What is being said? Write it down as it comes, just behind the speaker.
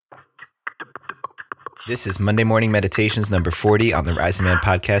This is Monday Morning Meditations number 40 on the Rising Man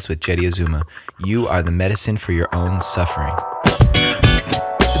podcast with Jetty Azuma. You are the medicine for your own suffering.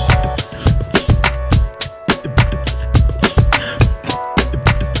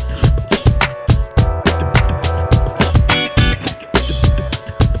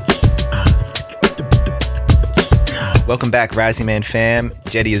 Welcome back, Rising Man fam.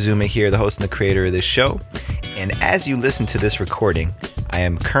 Jetty Azuma here, the host and the creator of this show. And as you listen to this recording, I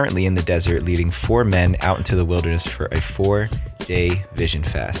am currently in the desert leading 4 men out into the wilderness for a 4-day vision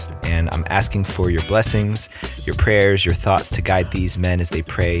fast. And I'm asking for your blessings, your prayers, your thoughts to guide these men as they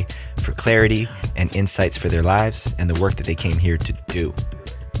pray for clarity and insights for their lives and the work that they came here to do.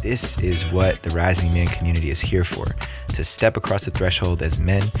 This is what the Rising Man community is here for, to step across the threshold as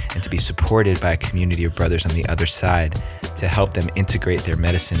men and to be supported by a community of brothers on the other side to help them integrate their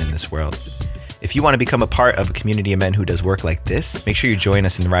medicine in this world. If you want to become a part of a community of men who does work like this, make sure you join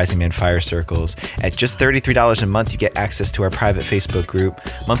us in the Rising Man Fire Circles. At just $33 a month, you get access to our private Facebook group,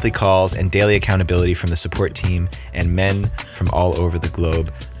 monthly calls, and daily accountability from the support team and men from all over the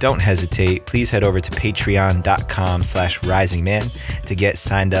globe. Don't hesitate. Please head over to patreon.com/risingman to get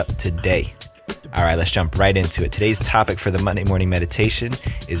signed up today. All right, let's jump right into it. Today's topic for the Monday morning meditation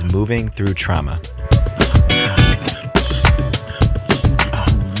is moving through trauma.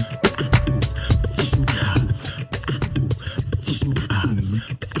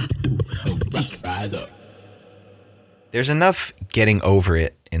 There's enough getting over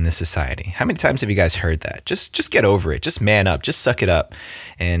it in this society. How many times have you guys heard that? Just get over it. Just man up. Just suck it up,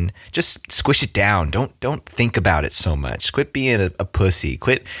 and just squish it down. Don't think about it so much. Quit being a pussy.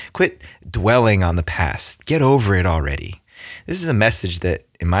 Quit dwelling on the past. Get over it already. This is a message that,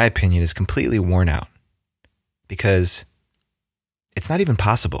 in my opinion, is completely worn out because it's not even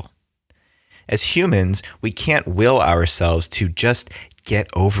possible. As humans, we can't will ourselves to just get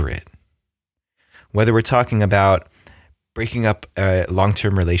over it. Whether we're talking about breaking up a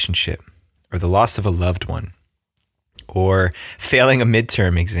long-term relationship, or the loss of a loved one, or failing a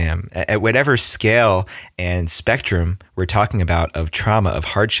midterm exam, at whatever scale and spectrum we're talking about of trauma, of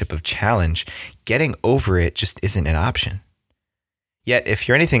hardship, of challenge, getting over it just isn't an option. Yet, if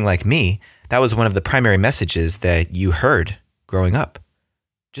you're anything like me, that was one of the primary messages that you heard growing up.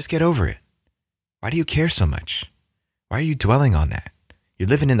 Just get over it. Why do you care so much? Why are you dwelling on that? You're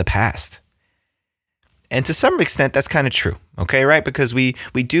living in the past. And to some extent, that's kind of true, okay, right? Because we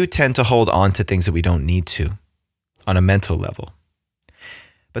do tend to hold on to things that we don't need to on a mental level.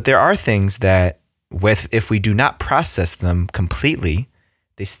 But there are things that, if we do not process them completely,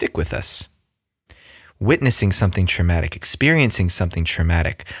 they stick with us. Witnessing something traumatic, experiencing something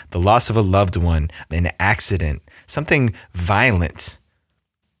traumatic, the loss of a loved one, an accident, something violent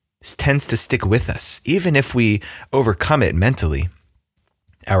tends to stick with us, even if we overcome it mentally.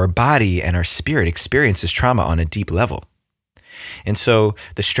 Our body and our spirit experiences trauma on a deep level. And so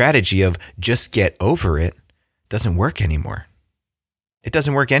the strategy of just get over it doesn't work anymore. It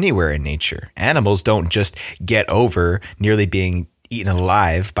doesn't work anywhere in nature. Animals don't just get over nearly being eaten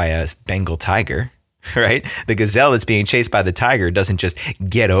alive by a Bengal tiger, right? The gazelle that's being chased by the tiger doesn't just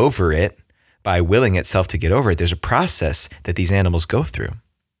get over it by willing itself to get over it. There's a process that these animals go through.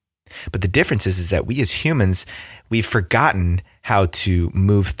 But the difference is that we as humans, we've forgotten how to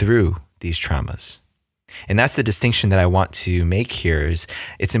move through these traumas. And that's the distinction that I want to make here is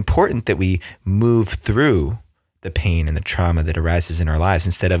it's important that we move through the pain and the trauma that arises in our lives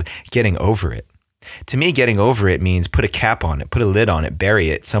instead of getting over it. To me, getting over it means put a cap on it, put a lid on it, bury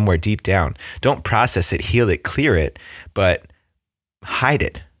it somewhere deep down. Don't process it, heal it, clear it, but hide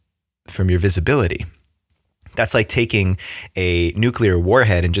it from your visibility. That's like taking a nuclear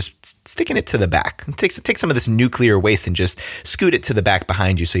warhead and just sticking it to the back. Take some of this nuclear waste and just scoot it to the back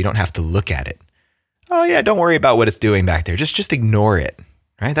behind you so you don't have to look at it. Oh yeah, don't worry about what it's doing back there. Just ignore it,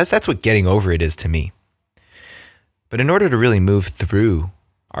 right? That's what getting over it is to me. But in order to really move through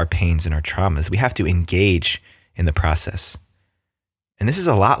our pains and our traumas, we have to engage in the process. And this is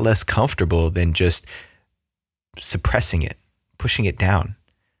a lot less comfortable than just suppressing it, pushing it down,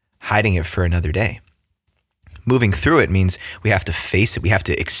 hiding it for another day. Moving through it means we have to face it. We have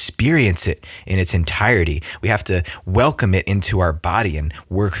to experience it in its entirety. We have to welcome it into our body and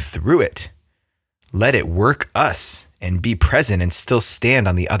work through it. Let it work us and be present and still stand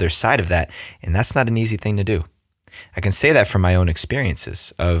on the other side of that. And that's not an easy thing to do. I can say that from my own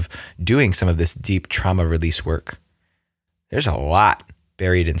experiences of doing some of this deep trauma release work. There's a lot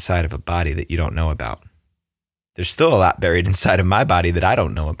buried inside of a body that you don't know about. There's still a lot buried inside of my body that I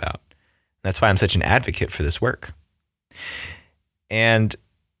don't know about. That's why I'm such an advocate for this work. And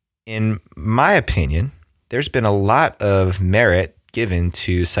in my opinion, there's been a lot of merit given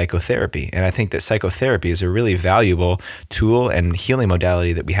to psychotherapy. And I think that psychotherapy is a really valuable tool and healing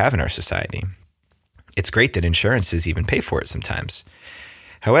modality that we have in our society. It's great that insurances even pay for it sometimes.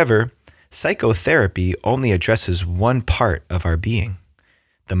 However, psychotherapy only addresses one part of our being,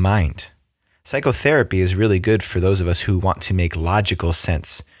 the mind. Psychotherapy is really good for those of us who want to make logical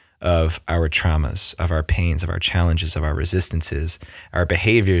sense of our traumas, of our pains, of our challenges, of our resistances, our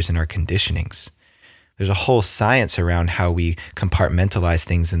behaviors, and our conditionings. There's a whole science around how we compartmentalize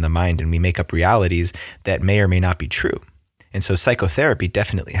things in the mind and we make up realities that may or may not be true. And so psychotherapy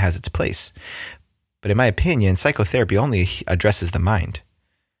definitely has its place. But in my opinion, psychotherapy only addresses the mind.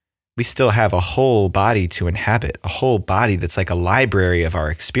 We still have a whole body to inhabit, a whole body that's like a library of our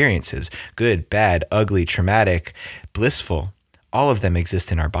experiences, good, bad, ugly, traumatic, blissful. All of them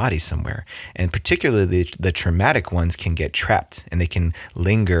exist in our body somewhere. And particularly the traumatic ones can get trapped and they can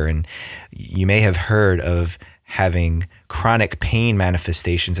linger. And you may have heard of having chronic pain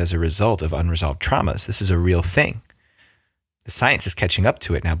manifestations as a result of unresolved traumas. This is a real thing. The science is catching up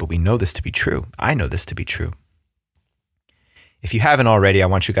to it now, but we know this to be true. I know this to be true. If you haven't already, I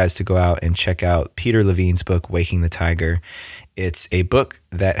want you guys to go out and check out Peter Levine's book, Waking the Tiger. It's a book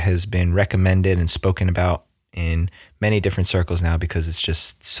that has been recommended and spoken about in many different circles now because it's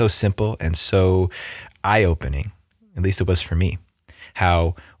just so simple and so eye-opening. At least it was for me.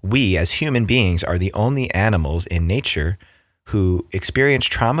 How we as human beings are the only animals in nature who experience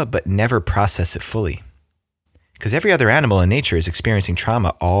trauma but never process it fully. Because every other animal in nature is experiencing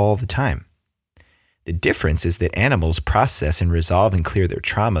trauma all the time. The difference is that animals process and resolve and clear their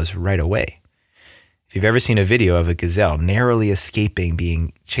traumas right away. If you've ever seen a video of a gazelle narrowly escaping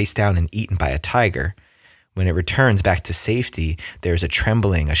being chased down and eaten by a tiger, when it returns back to safety, there's a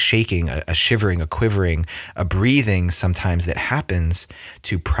trembling, a shaking, a shivering, a quivering, a breathing sometimes that happens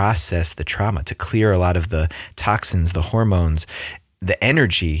to process the trauma, to clear a lot of the toxins, the hormones, the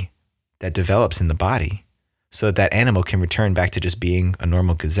energy that develops in the body so that that animal can return back to just being a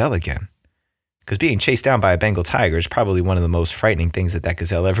normal gazelle again. Because being chased down by a Bengal tiger is probably one of the most frightening things that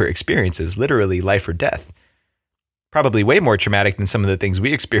gazelle ever experiences, literally life or death. Probably way more traumatic than some of the things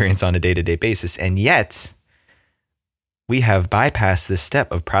we experience on a day-to-day basis. And yet, we have bypassed this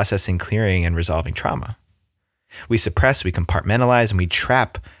step of processing, clearing, and resolving trauma. We suppress, we compartmentalize, and we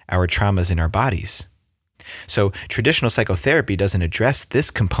trap our traumas in our bodies. So traditional psychotherapy doesn't address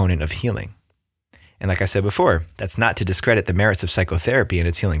this component of healing. And like I said before, that's not to discredit the merits of psychotherapy and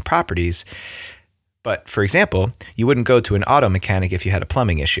its healing properties. But for example, you wouldn't go to an auto mechanic if you had a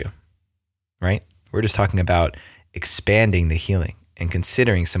plumbing issue, right? We're just talking about expanding the healing and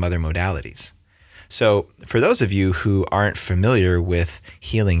considering some other modalities. So for those of you who aren't familiar with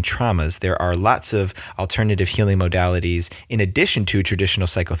healing traumas, there are lots of alternative healing modalities in addition to traditional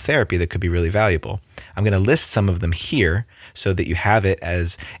psychotherapy that could be really valuable. I'm going to list some of them here so that you have it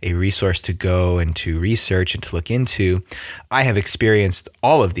as a resource to go and to research and to look into. I have experienced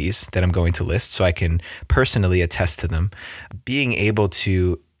all of these that I'm going to list, so I can personally attest to them. Being able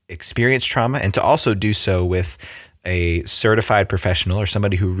to experience trauma and to also do so with a certified professional or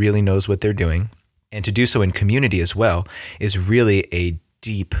somebody who really knows what they're doing, and to do so in community as well, is really a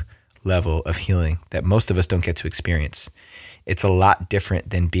deep level of healing that most of us don't get to experience. It's a lot different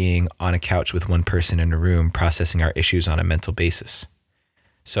than being on a couch with one person in a room processing our issues on a mental basis.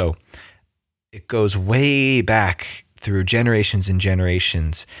 So it goes way back through generations and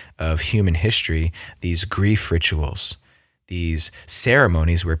generations of human history, these grief rituals, these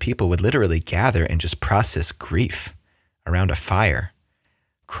ceremonies where people would literally gather and just process grief around a fire.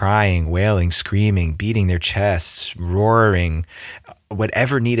 Crying, wailing, screaming, beating their chests, roaring,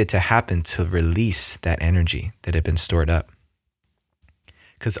 whatever needed to happen to release that energy that had been stored up.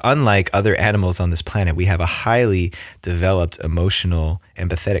 Because unlike other animals on this planet, we have a highly developed emotional,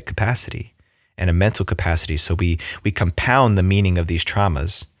 empathetic capacity and a mental capacity. So we compound the meaning of these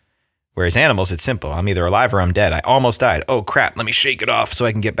traumas. Whereas animals, it's simple. I'm either alive or I'm dead. I almost died. Oh crap, let me shake it off so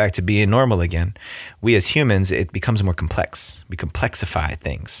I can get back to being normal again. We as humans, it becomes more complex. We complexify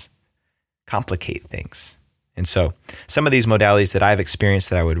things, complicate things. And so some of these modalities that I've experienced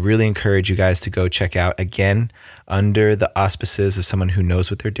that I would really encourage you guys to go check out, again, under the auspices of someone who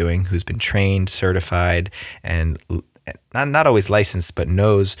knows what they're doing, who's been trained, certified, and not always licensed, but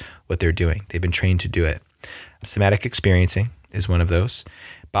knows what they're doing. They've been trained to do it. Somatic experiencing is one of those.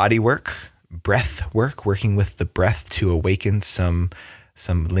 Body work, breath work, working with the breath to awaken some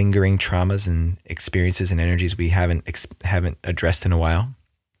lingering traumas and experiences and energies we haven't addressed in a while.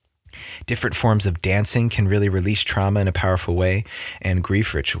 Different forms of dancing can really release trauma in a powerful way, and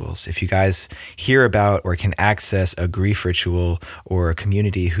grief rituals. If you guys hear about or can access a grief ritual or a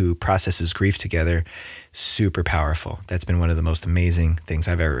community who processes grief together, super powerful. That's been one of the most amazing things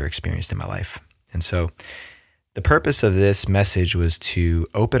I've ever experienced in my life. And so the purpose of this message was to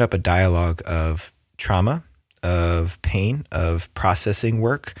open up a dialogue of trauma, of pain, of processing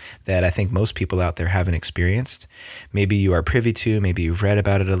work that I think most people out there haven't experienced. Maybe you are privy to, maybe you've read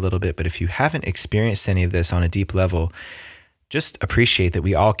about it a little bit, but if you haven't experienced any of this on a deep level, just appreciate that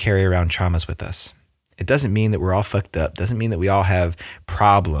we all carry around traumas with us. It doesn't mean that we're all fucked up, doesn't mean that we all have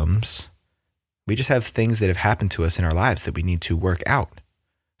problems. We just have things that have happened to us in our lives that we need to work out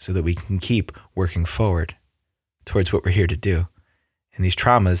so that we can keep working forward towards what we're here to do. And these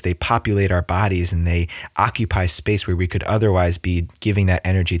traumas, they populate our bodies and they occupy space where we could otherwise be giving that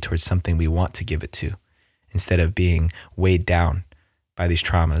energy towards something we want to give it to, instead of being weighed down by these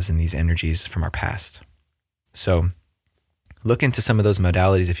traumas and these energies from our past. So look into some of those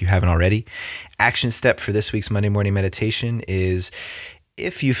modalities if you haven't already. Action step for this week's Monday morning meditation is,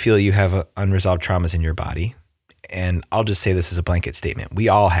 if you feel you have unresolved traumas in your body, and I'll just say this as a blanket statement, we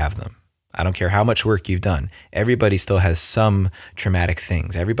all have them. I don't care how much work you've done. Everybody still has some traumatic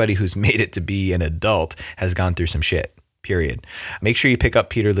things. Everybody who's made it to be an adult has gone through some shit, period. Make sure you pick up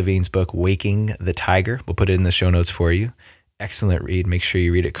Peter Levine's book, Waking the Tiger. We'll put it in the show notes for you. Excellent read. Make sure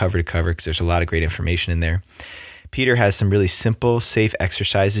you read it cover to cover because there's a lot of great information in there. Peter has some really simple, safe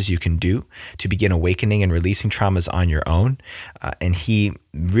exercises you can do to begin awakening and releasing traumas on your own. And he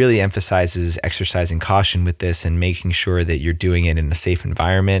really emphasizes exercising caution with this and making sure that you're doing it in a safe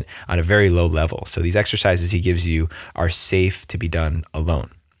environment on a very low level. So these exercises he gives you are safe to be done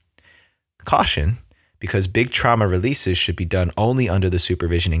alone. Caution, because big trauma releases should be done only under the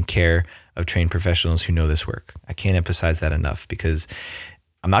supervision and care of trained professionals who know this work. I can't emphasize that enough because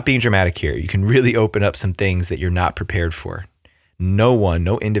I'm not being dramatic here. You can really open up some things that you're not prepared for.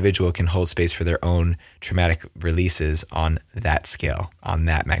 No individual can hold space for their own traumatic releases on that scale, on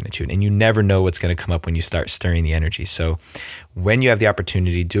that magnitude. And you never know what's going to come up when you start stirring the energy. So when you have the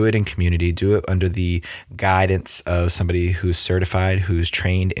opportunity, do it in community, do it under the guidance of somebody who's certified, who's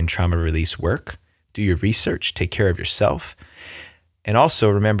trained in trauma release work. Do your research, take care of yourself. And also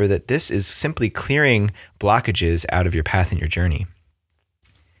remember that this is simply clearing blockages out of your path and your journey.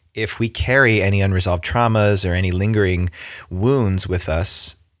 If we carry any unresolved traumas or any lingering wounds with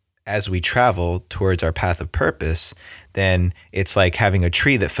us as we travel towards our path of purpose, then it's like having a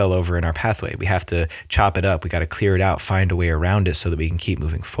tree that fell over in our pathway. We have to chop it up. We got to clear it out, find a way around it so that we can keep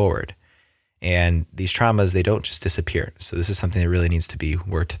moving forward. And these traumas, they don't just disappear. So this is something that really needs to be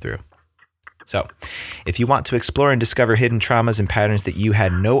worked through. So if you want to explore and discover hidden traumas and patterns that you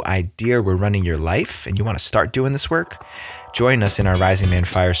had no idea were running your life and you want to start doing this work, join us in our Rising Man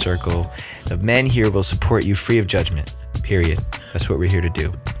Fire Circle. The men here will support you free of judgment, period. That's what we're here to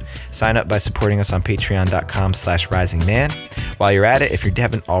do. Sign up by supporting us on patreon.com/risingman. While you're at it, if you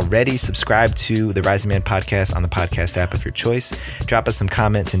haven't already, subscribe to the Rising Man podcast on the podcast app of your choice. Drop us some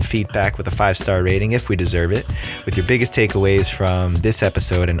comments and feedback with a 5-star rating if we deserve it, with your biggest takeaways from this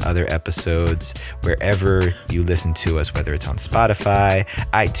episode and other episodes wherever you listen to us, whether it's on Spotify,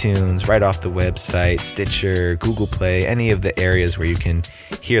 iTunes, right off the website, Stitcher, Google Play, any of the areas where you can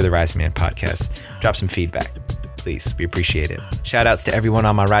hear the Rising Man podcast. Drop some feedback. Please, we appreciate it. Shout outs to everyone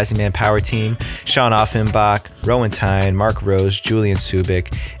on my Rising Man Power team: Sean Offenbach, Rowan Tyne, Mark Rose, Julian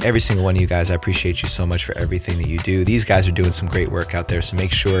Subic, every single one of you guys. I appreciate you so much for everything that you do. These guys are doing some great work out there, so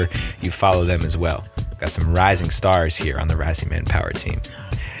make sure you follow them as well. We've got some rising stars here on the Rising Man Power team.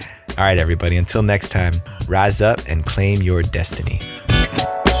 All right, everybody, until next time, rise up and claim your destiny.